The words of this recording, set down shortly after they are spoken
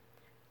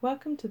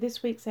Welcome to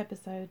this week's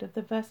episode of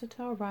the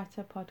Versatile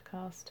Writer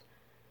podcast.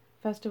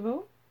 First of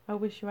all, I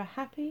wish you a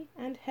happy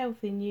and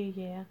healthy new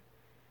year.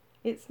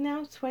 It's now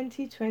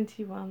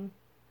 2021,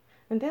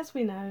 and as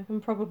we know,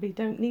 and probably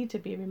don't need to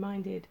be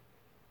reminded,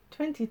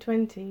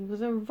 2020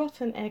 was a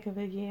rotten egg of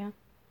a year.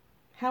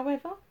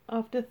 However,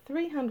 after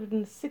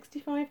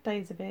 365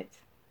 days of it,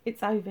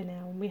 it's over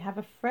now and we have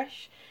a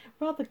fresh,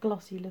 rather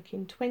glossy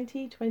looking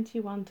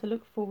 2021 to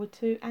look forward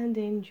to and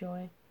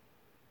enjoy.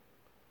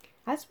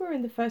 As we're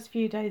in the first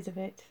few days of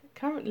it,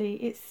 currently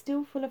it's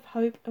still full of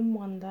hope and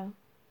wonder.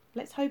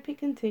 Let's hope it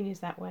continues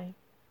that way.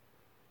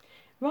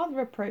 Rather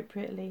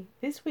appropriately,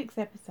 this week's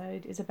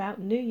episode is about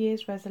New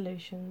Year's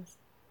resolutions.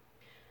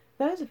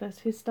 Those of us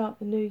who start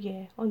the new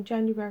year on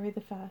January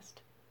the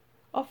 1st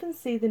often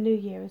see the new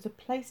year as a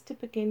place to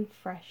begin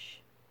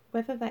fresh,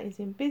 whether that is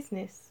in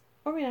business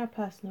or in our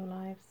personal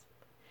lives.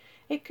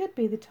 It could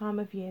be the time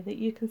of year that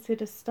you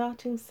consider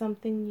starting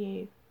something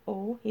new,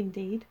 or,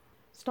 indeed,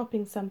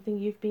 stopping something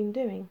you've been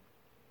doing.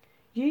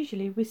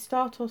 Usually we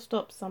start or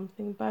stop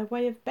something by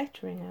way of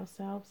bettering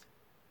ourselves.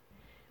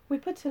 We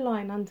put a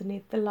line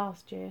underneath the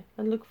last year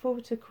and look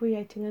forward to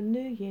creating a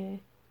new year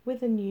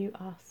with a new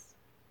us.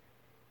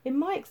 In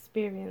my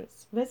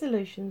experience,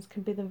 resolutions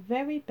can be the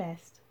very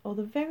best or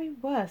the very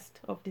worst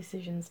of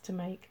decisions to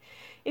make.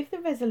 If the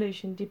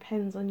resolution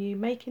depends on you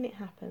making it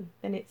happen,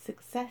 then its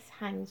success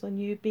hangs on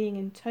you being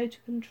in total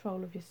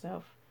control of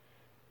yourself.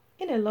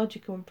 In a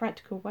logical and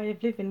practical way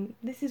of living,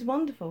 this is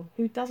wonderful.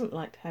 Who doesn't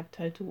like to have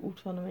total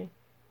autonomy?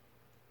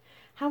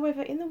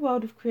 However, in the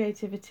world of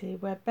creativity,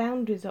 where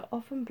boundaries are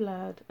often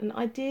blurred and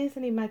ideas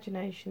and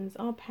imaginations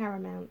are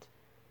paramount,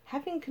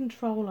 having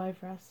control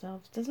over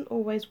ourselves doesn't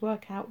always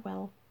work out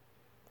well.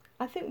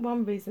 I think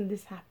one reason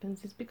this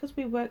happens is because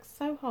we work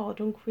so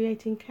hard on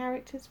creating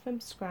characters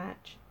from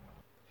scratch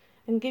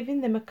and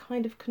giving them a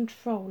kind of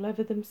control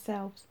over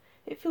themselves.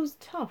 It feels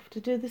tough to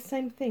do the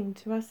same thing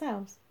to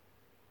ourselves.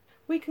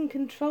 We can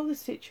control the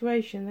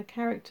situation the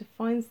character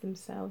finds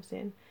themselves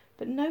in,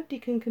 but nobody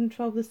can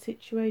control the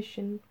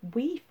situation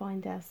we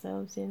find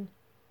ourselves in.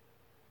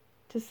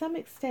 To some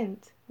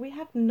extent, we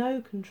have no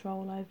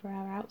control over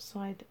our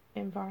outside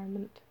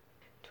environment.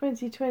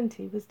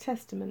 2020 was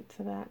testament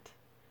to that.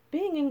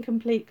 Being in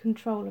complete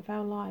control of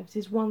our lives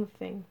is one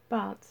thing,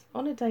 but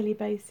on a daily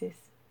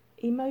basis,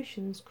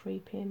 emotions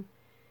creep in,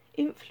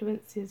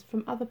 influences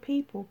from other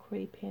people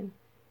creep in,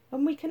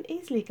 and we can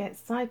easily get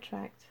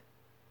sidetracked.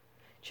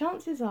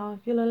 Chances are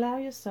you'll allow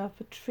yourself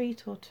a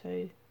treat or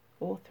two,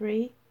 or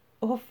 3,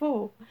 or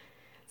 4.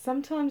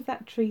 Sometimes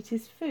that treat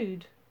is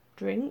food,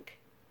 drink,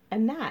 a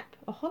nap,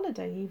 a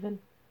holiday even.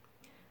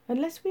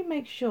 Unless we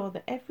make sure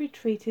that every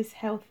treat is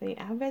healthy,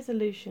 our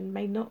resolution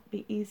may not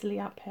be easily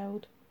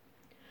upheld.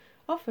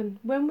 Often,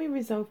 when we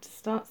resolve to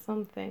start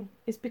something,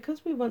 it's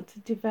because we want to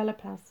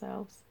develop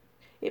ourselves.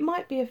 It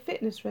might be a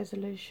fitness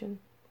resolution,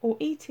 or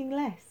eating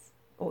less,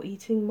 or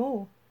eating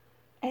more,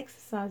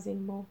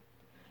 exercising more.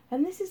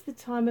 And this is the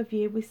time of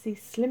year we see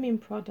slimming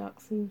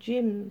products and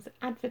gyms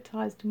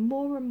advertised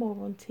more and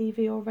more on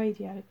TV or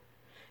radio,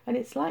 and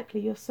it's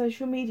likely your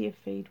social media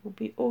feed will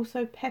be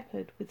also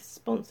peppered with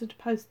sponsored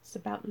posts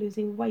about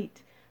losing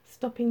weight,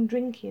 stopping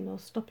drinking or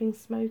stopping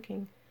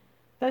smoking.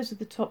 Those are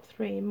the top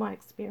 3 in my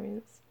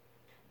experience.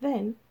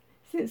 Then,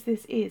 since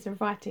this is a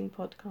writing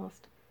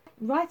podcast,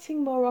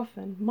 writing more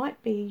often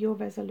might be your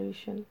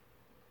resolution.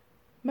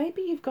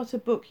 Maybe you've got a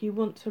book you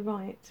want to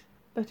write,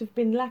 but have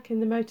been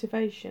lacking the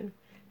motivation.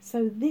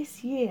 So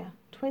this year,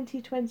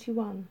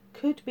 2021,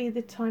 could be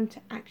the time to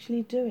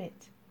actually do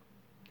it.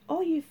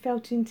 Or you've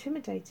felt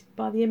intimidated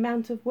by the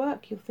amount of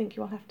work you'll think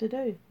you'll have to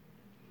do.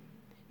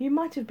 You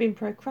might have been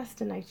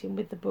procrastinating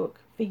with the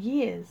book for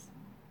years.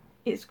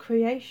 Its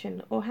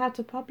creation or how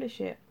to publish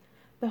it,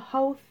 the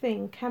whole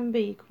thing can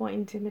be quite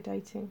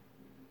intimidating.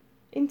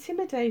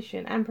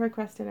 Intimidation and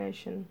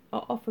procrastination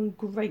are often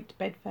great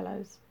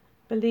bedfellows.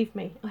 Believe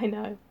me, I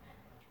know.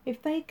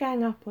 If they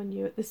gang up on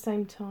you at the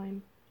same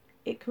time,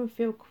 it can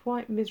feel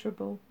quite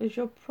miserable, as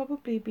you'll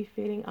probably be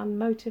feeling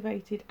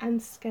unmotivated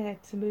and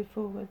scared to move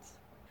forwards.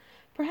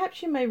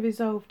 Perhaps you may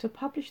resolve to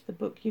publish the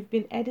book you've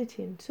been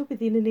editing to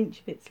within an inch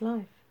of its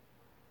life.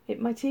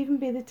 It might even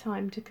be the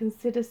time to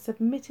consider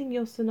submitting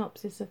your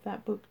synopsis of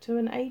that book to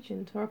an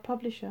agent or a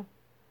publisher.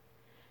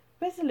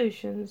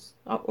 Resolutions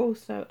are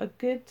also a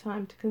good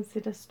time to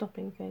consider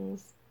stopping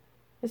things,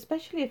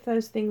 especially if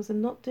those things are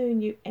not doing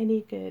you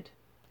any good.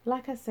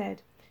 Like I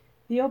said,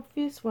 the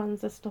obvious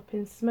ones are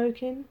stopping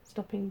smoking,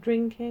 stopping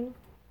drinking,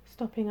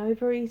 stopping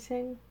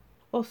overeating,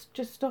 or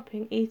just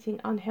stopping eating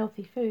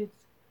unhealthy foods.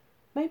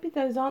 Maybe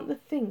those aren't the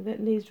thing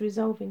that needs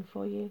resolving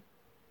for you.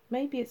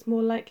 Maybe it's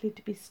more likely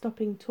to be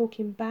stopping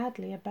talking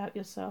badly about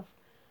yourself,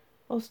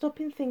 or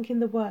stopping thinking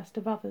the worst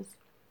of others.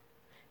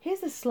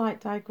 Here's a slight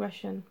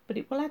digression, but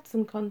it will add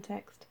some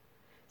context.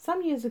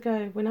 Some years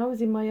ago, when I was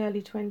in my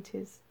early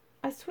 20s,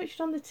 I switched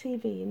on the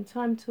TV in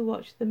time to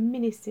watch the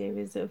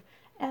mini-series of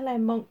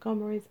L.M.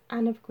 Montgomery's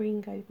Anne of Green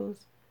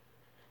Gables.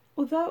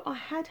 Although I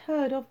had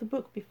heard of the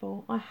book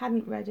before, I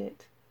hadn't read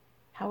it.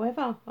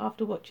 However,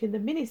 after watching the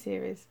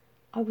miniseries,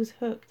 I was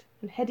hooked.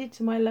 and headed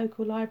to my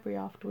local library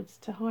afterwards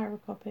to hire a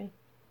copy.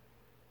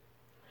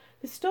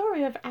 The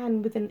story of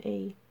Anne with an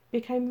E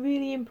became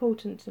really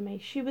important to me.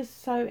 She was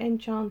so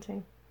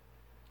enchanting.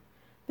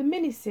 The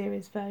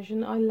miniseries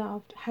version I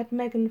loved had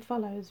Megan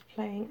Follows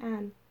playing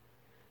Anne.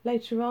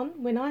 Later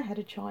on, when I had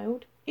a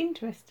child,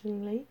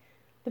 interestingly,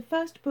 the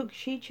first book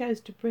she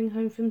chose to bring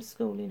home from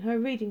school in her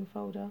reading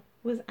folder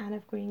was Anne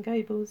of Green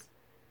Gables.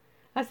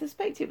 I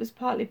suspect it was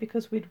partly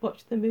because we'd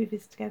watched the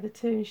movies together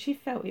too, and she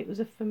felt it was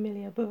a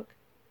familiar book.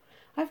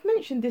 I've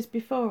mentioned this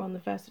before on the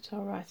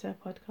Versatile Writer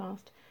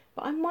podcast,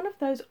 but I'm one of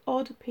those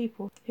odd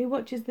people who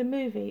watches the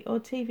movie or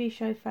TV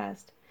show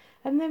first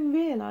and then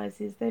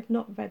realises they've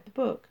not read the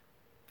book.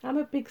 I'm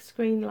a big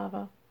screen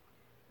lover,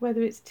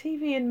 whether it's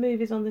TV and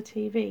movies on the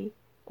TV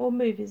or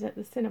movies at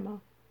the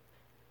cinema.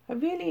 I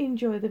really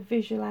enjoy the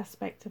visual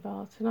aspect of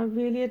art, and I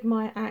really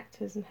admire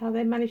actors and how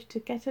they manage to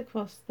get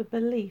across the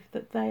belief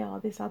that they are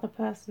this other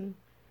person.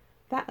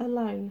 That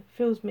alone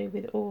fills me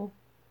with awe.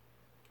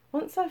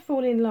 Once I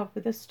fall in love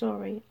with a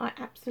story, I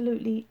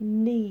absolutely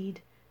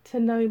need to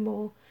know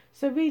more,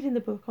 so reading the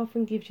book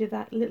often gives you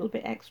that little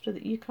bit extra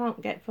that you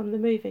can't get from the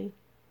movie.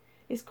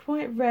 It's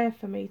quite rare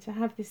for me to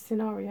have this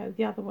scenario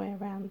the other way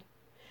around.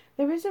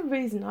 There is a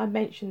reason I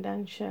mentioned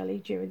Anne Shirley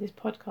during this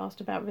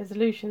podcast about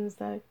resolutions,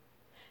 though.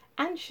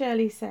 Anne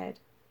Shirley said,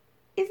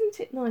 "Isn't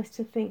it nice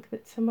to think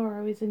that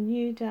tomorrow is a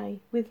new day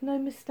with no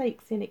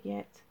mistakes in it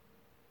yet?"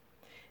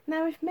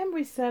 Now, if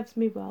memory serves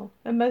me well,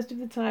 and most of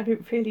the time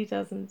it really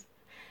doesn't,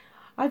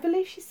 I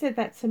believe she said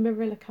that to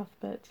Marilla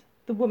Cuthbert,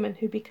 the woman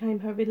who became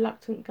her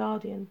reluctant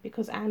guardian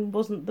because Anne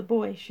wasn't the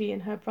boy she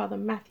and her brother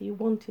Matthew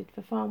wanted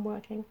for farm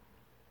working.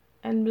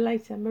 And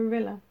later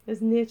Marilla,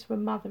 as near to a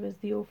mother as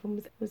the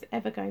orphan was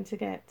ever going to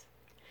get.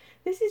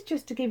 This is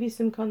just to give you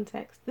some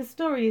context. The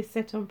story is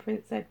set on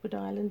Prince Edward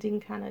Island in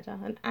Canada,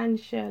 and Anne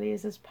Shirley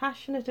is as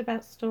passionate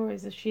about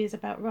stories as she is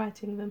about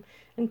writing them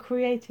and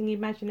creating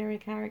imaginary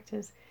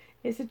characters.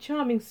 It's a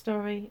charming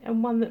story,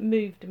 and one that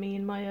moved me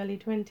in my early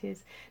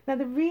 20s. Now,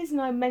 the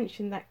reason I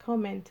mentioned that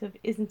comment of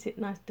 "isn't it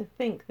nice to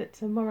think that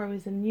tomorrow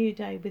is a new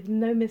day with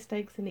no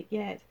mistakes in it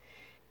yet,"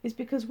 is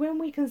because when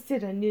we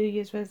consider New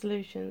Year's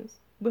resolutions,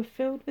 we're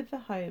filled with the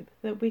hope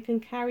that we can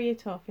carry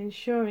it off,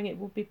 ensuring it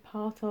will be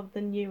part of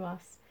the new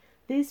us.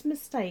 These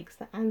mistakes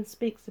that Anne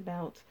speaks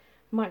about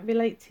might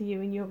relate to you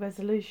in your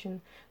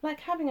resolution,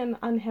 like having an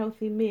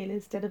unhealthy meal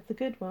instead of the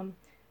good one,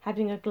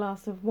 having a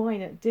glass of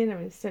wine at dinner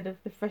instead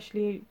of the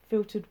freshly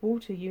filtered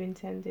water you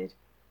intended,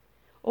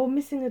 or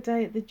missing a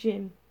day at the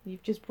gym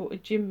you've just bought a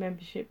gym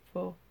membership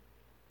for.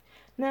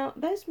 Now,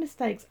 those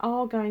mistakes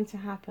are going to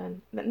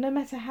happen, no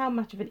matter how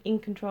much of an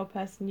in-control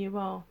person you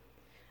are,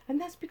 and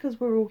that's because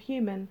we're all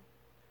human.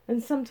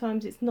 And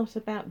sometimes it's not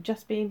about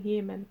just being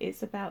human,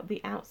 it's about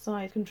the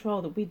outside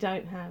control that we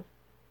don't have.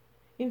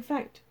 In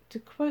fact, to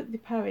quote the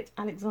poet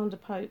Alexander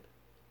Pope,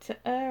 "To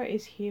err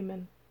is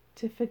human,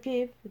 to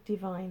forgive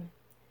divine."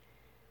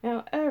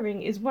 Now,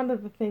 erring is one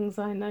of the things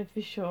I know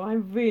for sure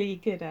I'm really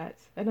good at,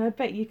 and I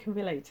bet you can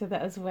relate to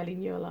that as well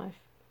in your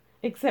life.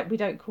 Except we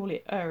don't call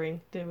it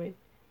erring, do we?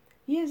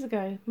 Years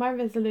ago, my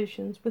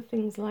resolutions were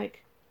things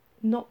like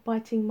not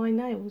biting my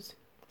nails,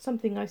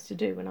 something I used to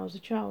do when I was a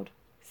child.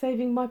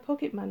 Saving my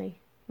pocket money,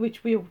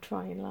 which we all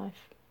try in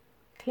life.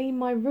 Clean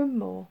my room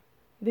more.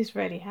 This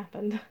rarely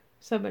happened,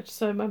 so much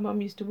so my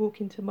mum used to walk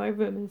into my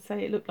room and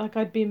say it looked like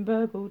I'd been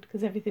burgled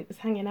because everything was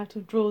hanging out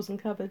of drawers and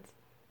cupboards.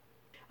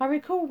 I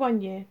recall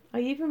one year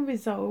I even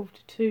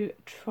resolved to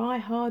try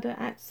harder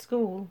at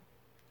school.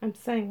 I'm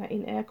saying that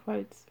in air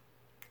quotes.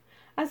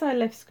 As I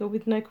left school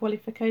with no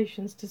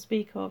qualifications to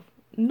speak of,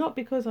 not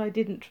because I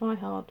didn't try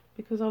hard,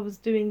 because I was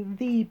doing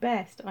the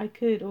best I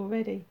could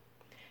already.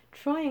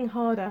 Trying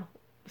harder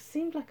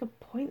seemed like a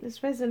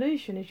pointless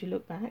resolution as you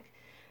look back,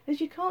 as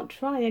you can't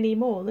try any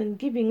more than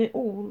giving it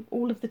all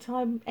of the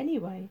time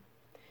anyway.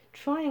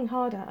 Trying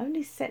harder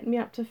only set me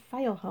up to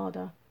fail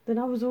harder than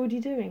I was already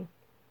doing.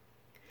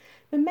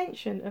 The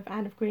mention of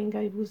Anne of Green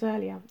Gables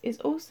earlier is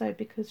also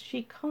because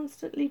she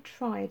constantly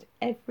tried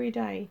every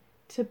day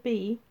to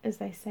be, as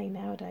they say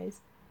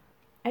nowadays,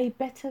 a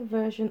better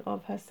version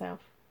of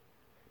herself.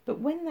 But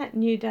when that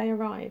new day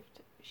arrived,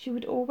 she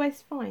would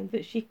always find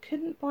that she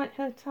couldn't bite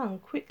her tongue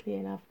quickly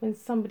enough when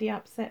somebody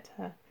upset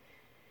her.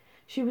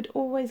 She would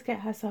always get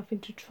herself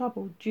into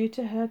trouble due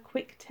to her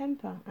quick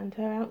temper and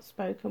her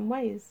outspoken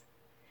ways.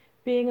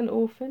 Being an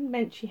orphan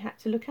meant she had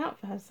to look out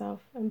for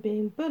herself, and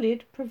being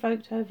bullied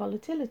provoked her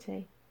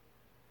volatility.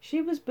 She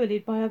was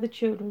bullied by other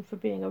children for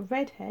being a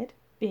redhead,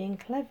 being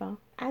clever,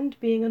 and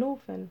being an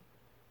orphan.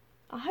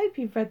 I hope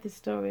you've read the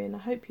story, and I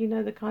hope you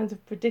know the kinds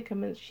of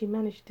predicaments she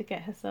managed to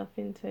get herself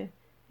into.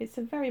 It's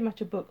very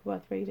much a book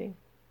worth reading.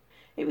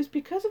 It was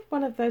because of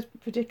one of those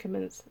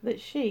predicaments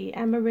that she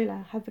and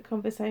Marilla had the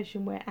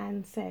conversation where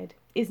Anne said,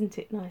 "Isn't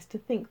it nice to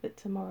think that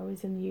tomorrow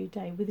is a new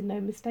day with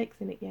no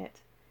mistakes in it yet?"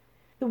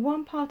 The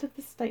one part of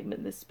the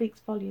statement that speaks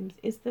volumes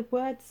is the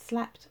word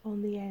slapped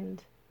on the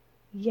end.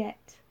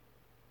 Yet.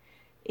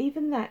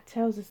 Even that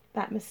tells us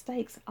that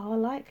mistakes are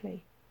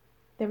likely.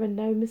 There are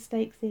no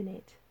mistakes in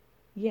it.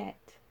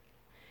 Yet.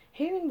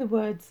 Hearing the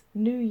words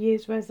New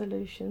Year's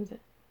resolutions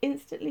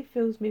instantly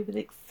fills me with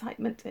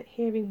excitement at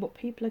hearing what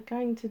people are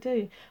going to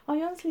do.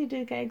 I honestly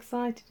do get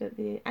excited at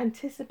the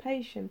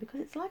anticipation because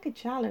it's like a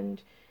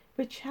challenge.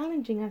 We're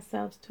challenging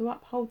ourselves to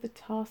uphold the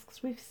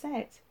tasks we've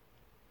set.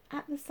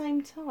 At the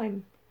same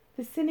time,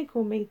 the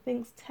cynical me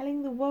thinks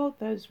telling the world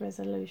those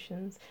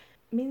resolutions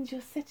means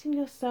you're setting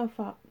yourself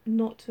up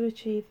not to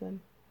achieve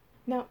them.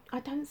 Now, I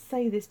don't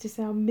say this to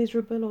sound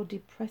miserable or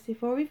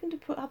depressive or even to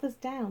put others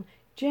down.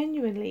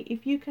 Genuinely,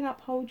 if you can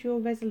uphold your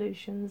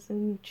resolutions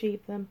and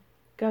achieve them,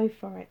 go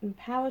for it and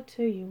power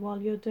to you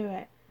while you do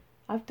it.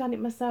 I've done it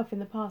myself in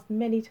the past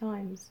many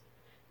times.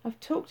 I've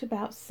talked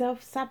about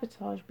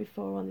self-sabotage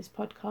before on this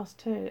podcast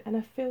too, and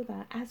I feel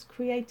that as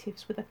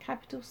creatives with a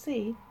capital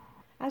C,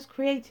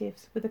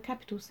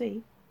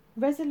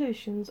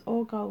 resolutions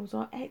or goals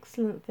are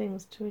excellent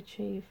things to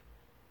achieve.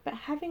 But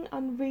having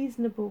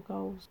unreasonable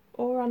goals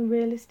or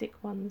unrealistic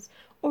ones,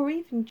 or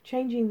even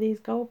changing these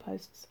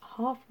goalposts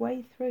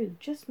halfway through,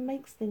 just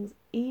makes things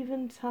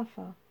even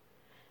tougher.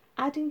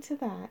 Adding to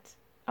that,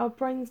 our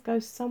brains go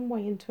some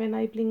way into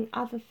enabling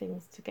other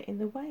things to get in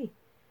the way,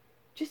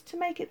 just to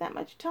make it that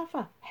much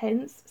tougher,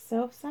 hence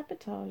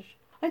self-sabotage.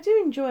 I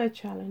do enjoy a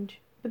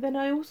challenge, but then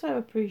I also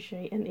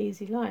appreciate an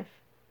easy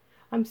life.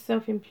 I'm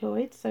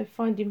self-employed, so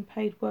finding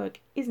paid work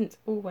isn't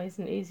always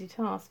an easy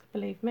task,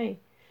 believe me.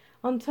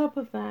 On top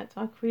of that,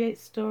 I create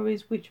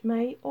stories which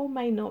may or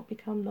may not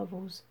become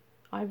novels.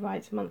 I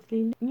write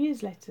monthly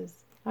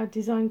newsletters. I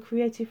design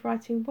creative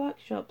writing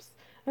workshops,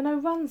 and I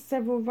run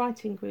several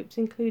writing groups,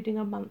 including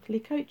a monthly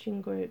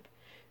coaching group.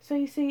 So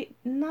you see,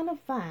 none of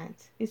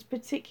that is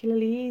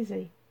particularly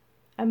easy.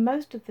 And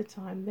most of the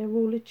time, they're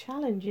all a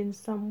challenge in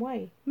some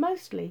way.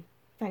 Mostly,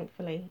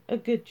 thankfully, a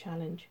good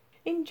challenge.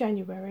 In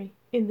January,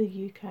 in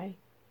the UK,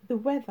 the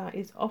weather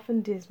is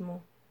often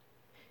dismal.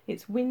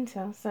 It's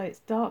winter, so it's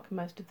dark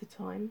most of the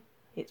time.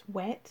 It's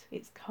wet,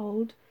 it's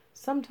cold,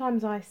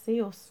 sometimes icy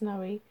or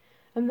snowy,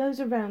 and those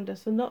around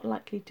us are not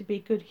likely to be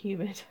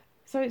good-humoured.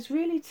 So it's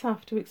really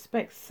tough to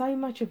expect so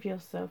much of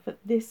yourself at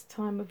this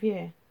time of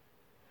year.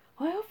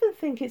 I often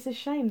think it's a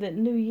shame that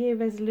New Year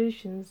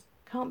resolutions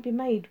can't be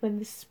made when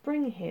the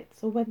spring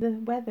hits or when the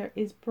weather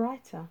is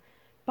brighter.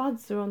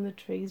 Buds are on the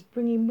trees,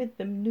 bringing with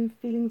them new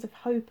feelings of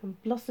hope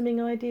and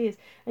blossoming ideas,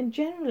 and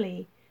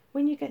generally,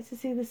 when you get to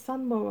see the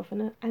sun more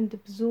often and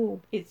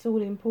absorb its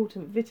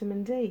all-important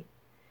vitamin D.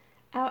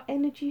 Our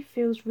energy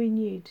feels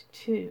renewed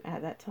too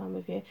at that time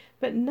of year.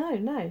 But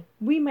no,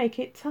 we make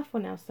it tough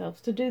on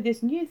ourselves to do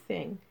this new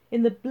thing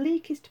in the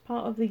bleakest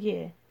part of the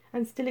year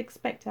and still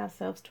expect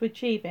ourselves to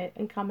achieve it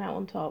and come out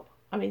on top.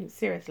 I mean,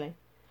 seriously.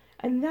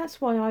 And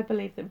that's why I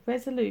believe that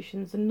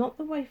resolutions are not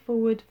the way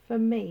forward for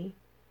me,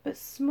 but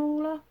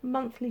smaller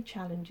monthly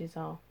challenges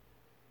are.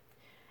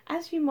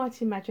 As you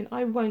might imagine,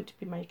 I won't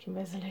be making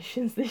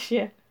resolutions this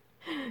year.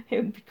 It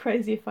would be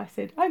crazy if I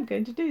said, I'm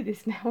going to do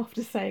this now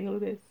after saying all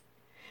this.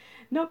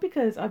 Not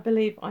because I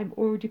believe I'm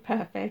already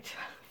perfect,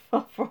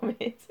 far from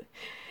it,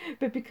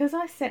 but because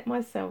I set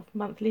myself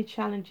monthly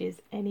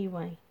challenges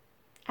anyway.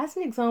 As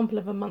an example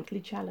of a monthly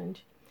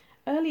challenge,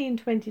 early in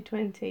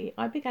 2020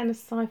 I began a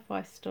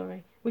sci-fi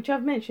story, which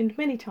I've mentioned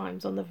many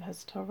times on The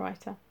Versatile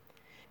Writer,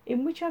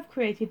 in which I've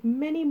created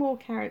many more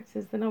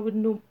characters than I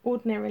would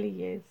ordinarily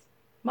use.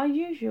 My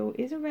usual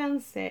is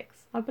around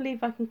 6. I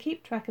believe I can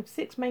keep track of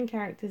 6 main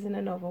characters in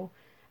a novel,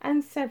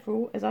 and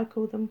several, as I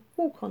call them,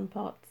 walk-on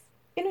parts.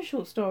 In a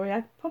short story,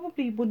 I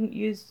probably wouldn't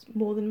use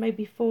more than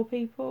maybe 4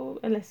 people,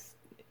 unless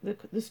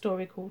the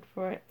story called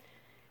for it.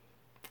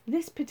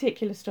 This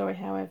particular story,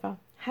 however,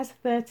 has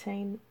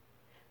 13.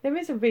 There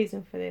is a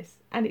reason for this,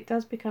 and it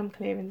does become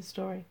clear in the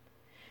story.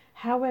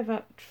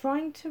 However,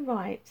 trying to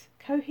write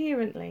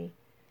coherently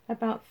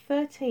about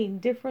 13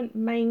 different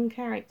main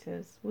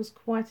characters was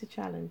quite a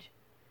challenge,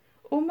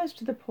 almost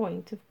to the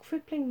point of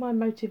crippling my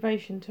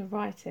motivation to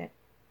write it.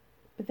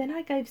 But then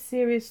I gave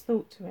serious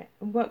thought to it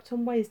and worked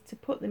on ways to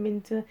put them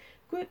into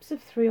groups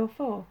of 3 or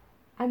 4,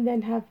 and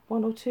then have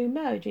 1 or 2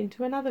 merge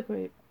into another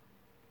group.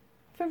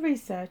 For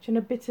research and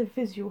a bit of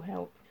visual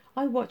help,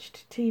 I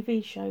watched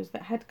TV shows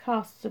that had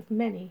casts of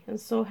many and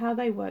saw how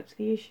they worked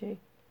the issue.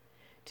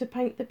 To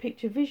paint the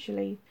picture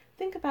visually,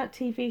 think about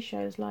TV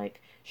shows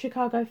like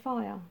Chicago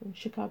Fire and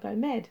Chicago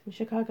Med and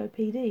Chicago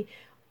PD.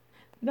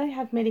 They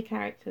have many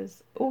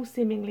characters, all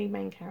seemingly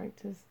main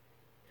characters.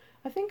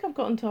 I think I've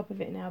got on top of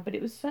it now, but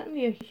it was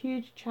certainly a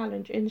huge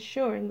challenge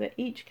ensuring that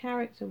each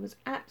character was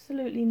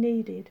absolutely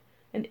needed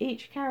and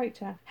each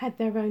character had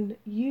their own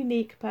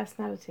unique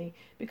personality,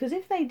 because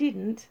if they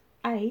didn't,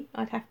 A,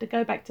 I'd have to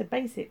go back to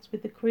basics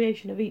with the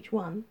creation of each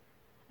one,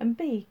 and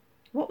B,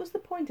 what was the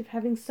point of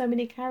having so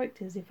many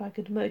characters if I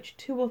could merge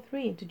 2 or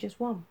 3 into just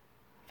one?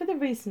 For the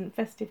recent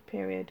festive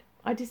period,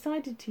 I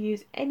decided to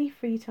use any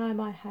free time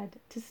I had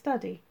to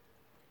study.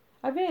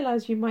 I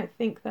realise you might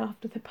think that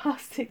after the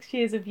past 6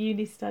 years of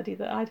uni study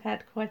that I'd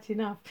had quite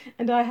enough,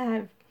 and I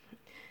have.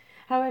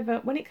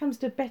 However, when it comes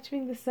to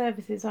bettering the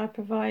services I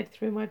provide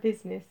through my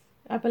business,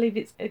 I believe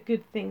it's a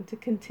good thing to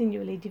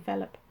continually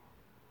develop.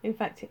 In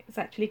fact, it's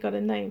actually got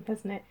a name,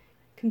 hasn't it?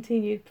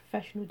 Continued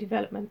professional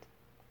development.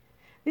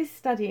 This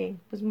studying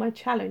was my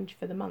challenge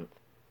for the month.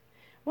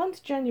 Once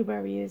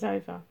January is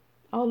over,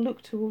 I'll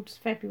look towards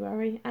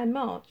February and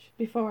March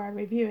before I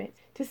review it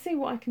to see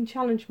what I can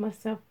challenge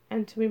myself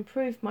and to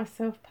improve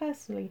myself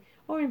personally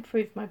or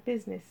improve my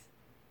business.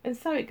 And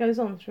so it goes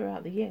on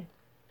throughout the year.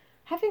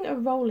 Having a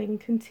rolling,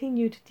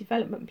 continued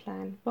development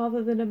plan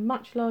rather than a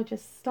much larger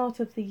start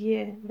of the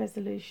year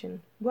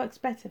resolution works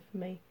better for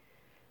me.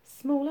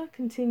 Smaller,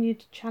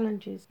 continued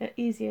challenges are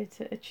easier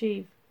to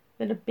achieve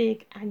than a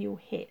big annual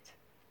hit.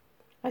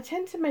 I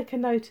tend to make a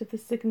note of the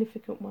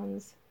significant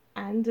ones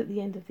and, at the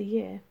end of the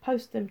year,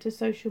 post them to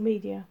social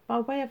media by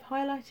way of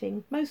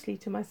highlighting, mostly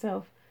to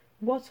myself,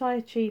 what I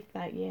achieved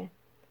that year.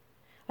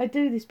 I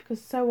do this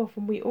because so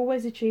often we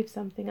always achieve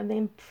something and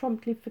then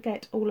promptly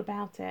forget all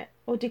about it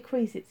or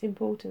decrease its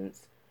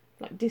importance,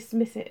 like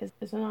dismiss it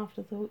as an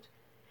afterthought.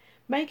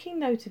 Making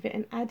note of it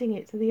and adding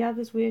it to the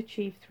others we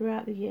achieve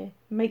throughout the year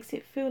makes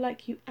it feel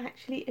like you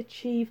actually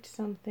achieved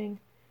something.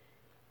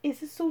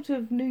 It's a sort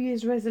of New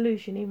Year's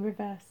resolution in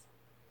reverse.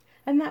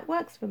 And that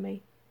works for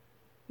me.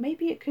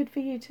 Maybe it could for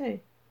you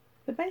too.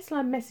 The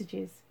baseline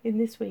messages in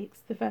this week's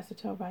The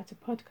Versatile Writer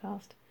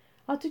podcast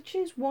are to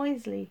choose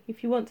wisely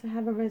if you want to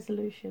have a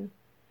resolution.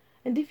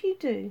 And if you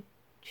do,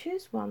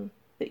 choose one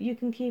that you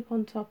can keep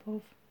on top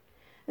of.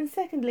 And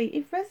secondly,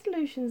 if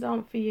resolutions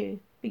aren't for you,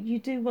 but you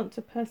do want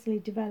to personally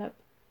develop,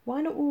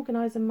 why not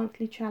organise a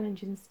monthly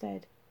challenge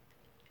instead?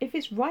 If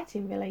it's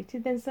writing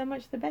related, then so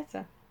much the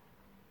better.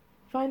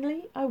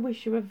 Finally, I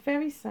wish you a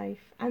very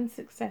safe and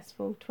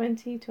successful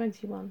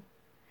 2021.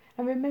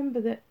 And remember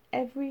that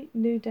every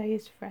new day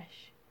is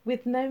fresh,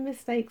 with no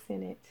mistakes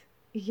in it,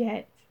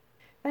 yet.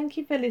 Thank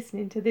you for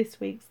listening to this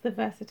week's The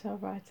Versatile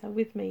Writer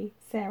with me,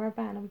 Sarah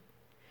Bannum.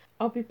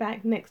 I'll be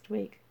back next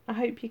week. I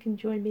hope you can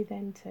join me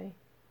then too.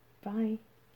 Bye.